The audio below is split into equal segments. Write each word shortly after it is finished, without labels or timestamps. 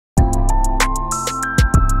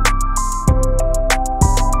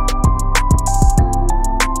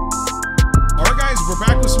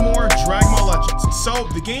So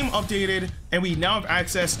the game updated and we now have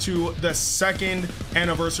access to the 2nd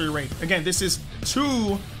anniversary raid. Again, this is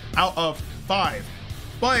 2 out of 5,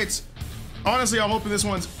 but honestly I'm hoping this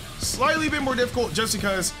one's slightly bit more difficult just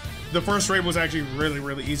because the first raid was actually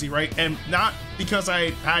really easy, right? And not because I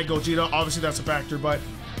had Gogeta, obviously that's a factor, but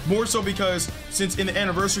more so because since in the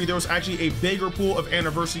anniversary there was actually a bigger pool of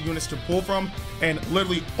anniversary units to pull from, and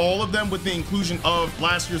literally all of them with the inclusion of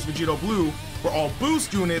last year's Vegito Blue were all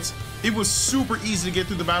boost units. It was super easy to get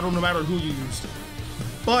through the battle no matter who you used.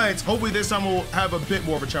 But hopefully this time we'll have a bit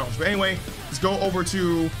more of a challenge. But anyway, let's go over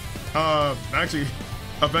to actually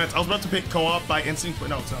events. I was about to pick co-op by instinct, but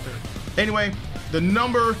no, it's not there. Anyway, the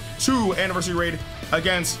number 2 anniversary raid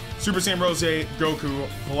against Super Saiyan Rose Goku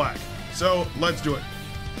Black. So let's do it.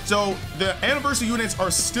 So the anniversary units are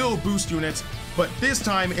still boost units, but this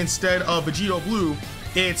time instead of Vegito Blue,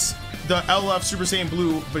 it's the LF Super Saiyan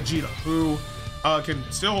Blue Vegeta, who can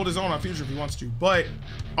still hold his own on Future if he wants to. But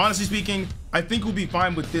honestly speaking, I think we'll be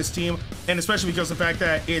fine with this team, and especially because of the fact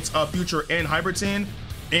that it's a Future and Hybrid Saiyan,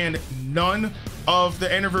 and none of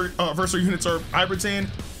the anniversary units are Hybrid Saiyan.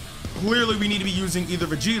 Clearly we need to be using either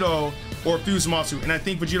Vegito or Fusamasu, and I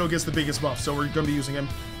think Vegito gets the biggest buff, so we're gonna be using him.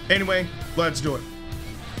 Anyway, let's do it.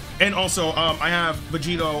 And also, I have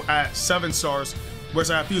Vegito at 7 stars, whereas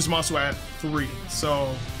I have Fusamasu at 3,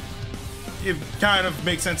 so it kind of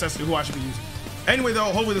makes sense as to who I should be using. Anyway though,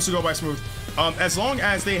 hopefully this will go by smooth. As long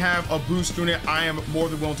as they have a boost unit, I am more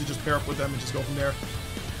than willing to just pair up with them and just go from there.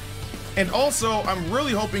 And also, I'm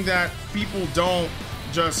really hoping that people don't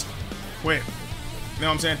just quit. You know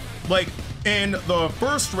what I'm saying? Like, in the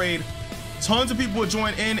first raid, tons of people would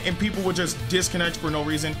join in and people would just disconnect for no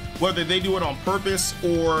reason. Whether they do it on purpose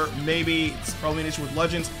or maybe it's probably an issue with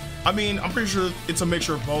Legends. I mean, I'm pretty sure it's a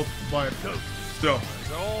mixture of both, but still.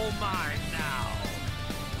 It's all mine now.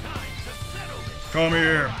 Time to settle this. Come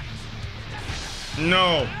here.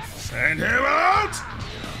 No. Send him out!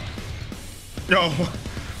 Yo,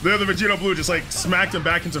 the other Vegito Blue just like smacked him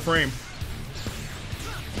back into frame.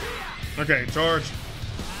 Okay, charge.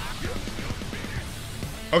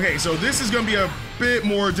 Okay, so this is gonna be a bit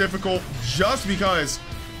more difficult just because,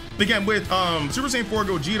 again, with Super Saiyan 4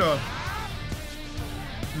 Gogeta.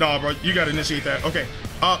 Nah, bro, you gotta initiate that. Okay,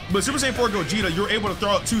 but Super Saiyan 4 Gogeta, you're able to throw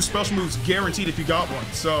out 2 special moves guaranteed if you got one.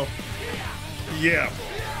 So, yeah.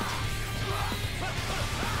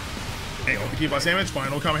 Hey, hope to keep us damage.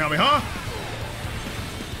 Final Kamehameha.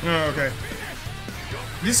 Okay.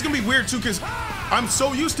 This is gonna be weird too, because I'm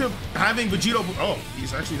so used to having Vegito. Oh,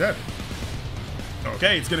 he's actually dead.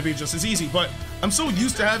 Okay, it's gonna be just as easy, but I'm so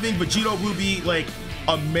used to having Vegito Blue be like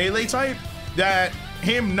a melee type that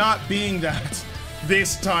him not being that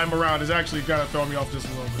this time around is actually kind of throwing me off just a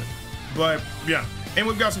little bit. But yeah, and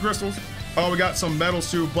we've got some crystals. We got some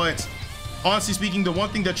metals too, but honestly speaking, the one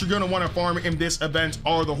thing that you're gonna want to farm in this event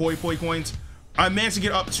are the Hoi Poi coins. I managed to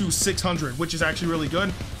get up to 600, which is actually really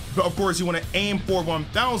good. But of course, you want to aim for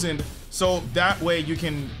 1,000, so that way you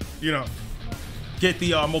can, you know, get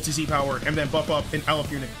the multi-Z power and then buff up an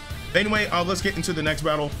LF unit. Anyway, let's get into the next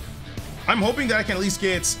battle. I'm hoping that I can at least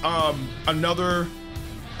get another,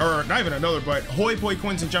 or not even another, but Hoi Poi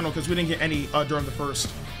coins in general, because we didn't get any during the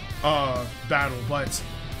first battle. But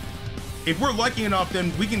if we're lucky enough,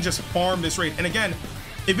 then we can just farm this raid. And again,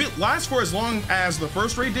 if it lasts for as long as the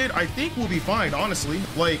first raid did, I think we'll be fine, honestly.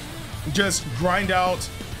 Like, just grind out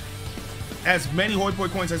as many Hoi Poi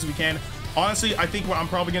coins as we can. Honestly, I think what I'm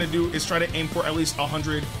probably going to do is try to aim for at least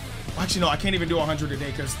 100. Actually, no, I can't even do 100 a day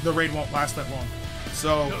because the raid won't last that long.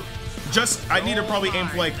 So, just, I need to probably aim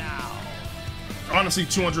for like, honestly,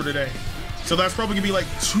 200 a day. So that's probably going to be like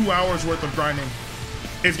 2 hours worth of grinding.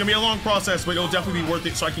 It's going to be a long process, but it'll definitely be worth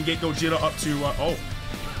it so I can get Gogeta up to,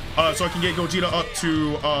 so I can get Gogeta up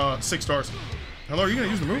to 6 stars. Hello, are you going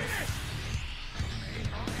to use the move?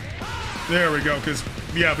 There we go, because,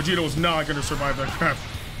 yeah, Vegeta was not going to survive that crap.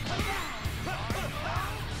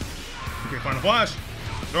 Okay, final flash.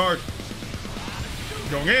 Charge.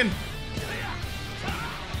 Going in.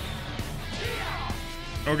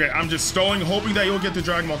 Okay, I'm just stalling, hoping that you'll get the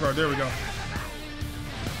Dragon Ball card. There we go.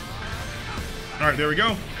 Alright, there we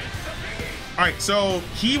go. Alright, so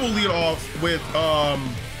he will lead off with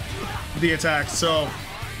the attack, so,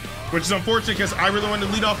 which is unfortunate because I really wanted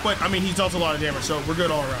to lead off, but I mean, he dealt a lot of damage, so we're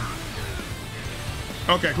good all around.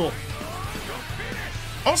 Okay, cool.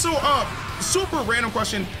 Also, super random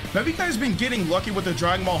question. Have you guys been getting lucky with the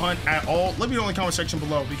Dragon Ball hunt at all? Let me know in the comment section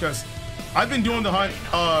below, because I've been doing the hunt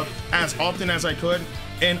as often as I could,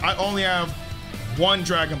 and I only have 1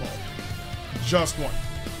 Dragon Ball. Just 1.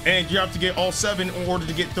 And you have to get all 7 in order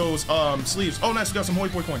to get those sleeves. Oh, nice, we got some Hoi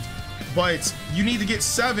Poi coins. But you need to get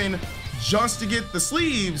 7 just to get the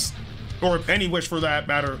sleeves. or any wish for that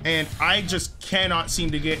matter, and I just cannot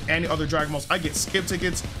seem to get any other Dragon Balls. I get skip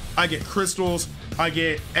tickets, I get crystals, I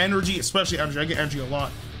get energy, especially energy. I get energy a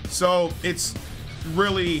lot. So it's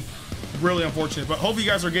really, really unfortunate, but hopefully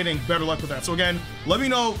you guys are getting better luck with that. So again, let me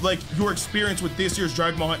know like your experience with this year's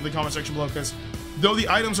Dragon Ball hunt in the comment section below, because though the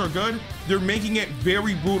items are good, they're making it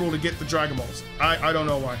very brutal to get the Dragon Balls. I don't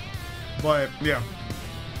know why, but yeah.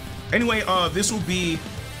 Anyway, this will be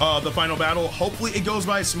the final battle. Hopefully it goes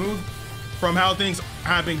by smooth. From how things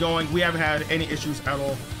have been going, we haven't had any issues at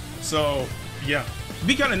all. So yeah, it'd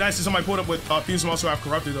be kind of nice if somebody put up with Fuse also have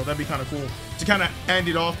corrupted though. That'd be kind of cool to kind of end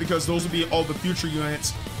it off, because those would be all the future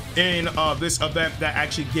units in this event that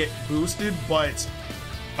actually get boosted. But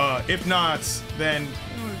if not, then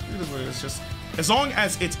it is what it is. Just as long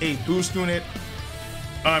as it's a boost unit,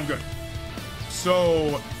 I'm good.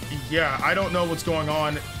 So yeah, I don't know what's going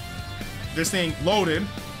on. This thing loaded,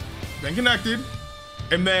 then connected,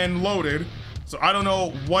 and then loaded. So I don't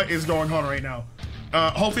know what is going on right now.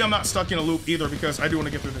 Hopefully I'm not stuck in a loop either, because I do want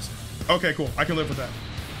to get through this. Okay, cool. I can live with that.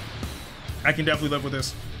 I can definitely live with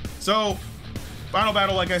this. So final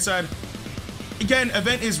battle, like I said, again,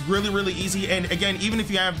 event is really, really easy. And again, even if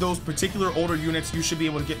you have those particular older units, you should be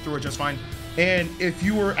able to get through it just fine. And if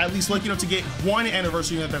you were at least lucky enough to get one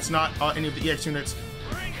anniversary unit that's not any of the EX units,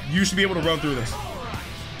 you should be able to run through this.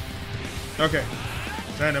 Okay.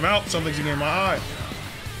 Send him out. Something's in my eye.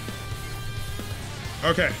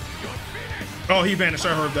 Okay. Oh, he vanished.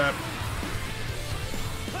 I heard that.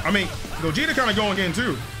 I mean, Gogeta kind of going in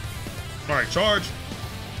too. All right, charge.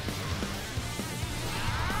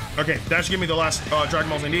 Okay, that should give me the last Dragon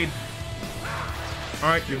Balls I need. All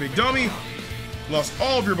right, you big dummy. Lost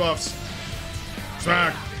all of your buffs.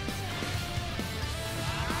 Smack.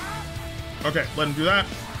 Okay, let him do that.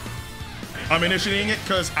 I'm initiating it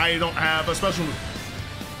because I don't have a special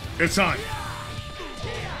move. It's time.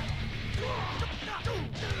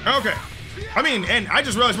 Okay. I mean, and I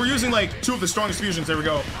just realized we're using like 2 of the strongest fusions. There we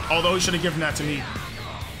go. Although he should have given that to me.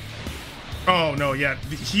 Oh, no, yeah.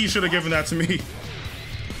 He should have given that to me.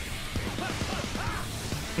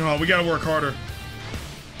 Oh, we gotta work harder.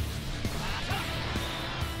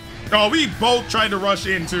 Oh, we both tried to rush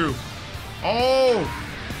in too. Oh.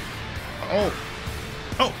 Oh.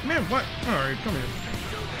 Oh, man, what? All right, come here.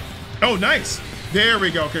 Oh, nice. There we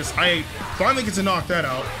go, because I finally get to knock that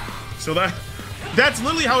out. So that's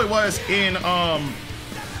literally how it was in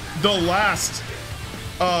the last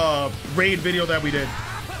raid video that we did.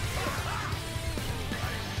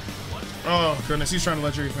 Oh, goodness, he's trying to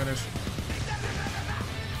let you finish.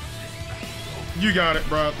 You got it,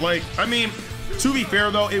 bro. Like, I mean, to be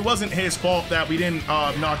fair, though, it wasn't his fault that we didn't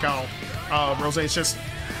knock out Rose. It's just,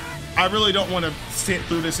 I really don't want to sit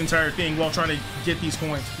through this entire thing while trying to get these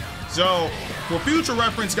coins. So, for future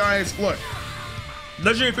reference, guys, look,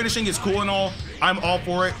 legendary finishing is cool and all. I'm all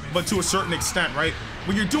for it, but to a certain extent, right?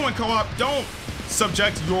 When you're doing co-op, don't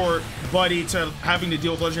subject your buddy to having to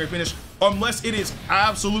deal with legendary finish unless it is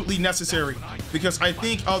absolutely necessary. Because I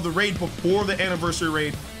think of the raid before the anniversary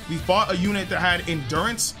raid, we fought a unit that had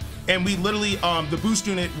endurance, and we literally, the boost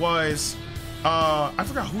unit was, I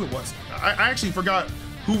forgot who it was. I actually forgot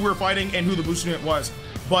who we're fighting and who the boost unit was,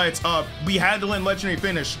 but we had to land legendary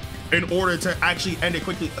finish in order to actually end it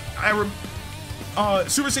quickly.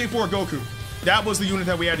 Super Saiyan 4 Goku, that was the unit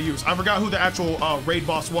that we had to use. I forgot who the actual raid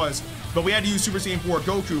boss was, but we had to use Super Saiyan 4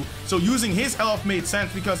 Goku. So using his LF made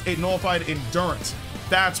sense because it nullified endurance.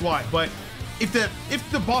 That's why. But if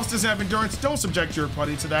the boss doesn't have endurance, don't subject your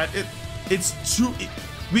buddy to that. It's too.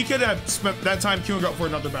 We could have spent that time queuing up for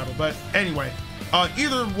another battle. But anyway,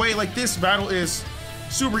 either way, like, this battle is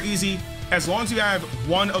super easy. As long as you have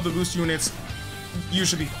one of the boost units, you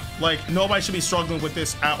should be fine. Like, nobody should be struggling with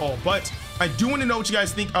this at all. But I do want to know what you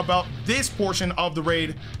guys think about this portion of the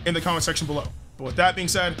raid in the comment section below. But with that being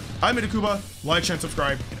said, I'm Ndukauba. Like, share, and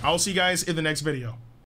subscribe, and I'll see you guys in the next video.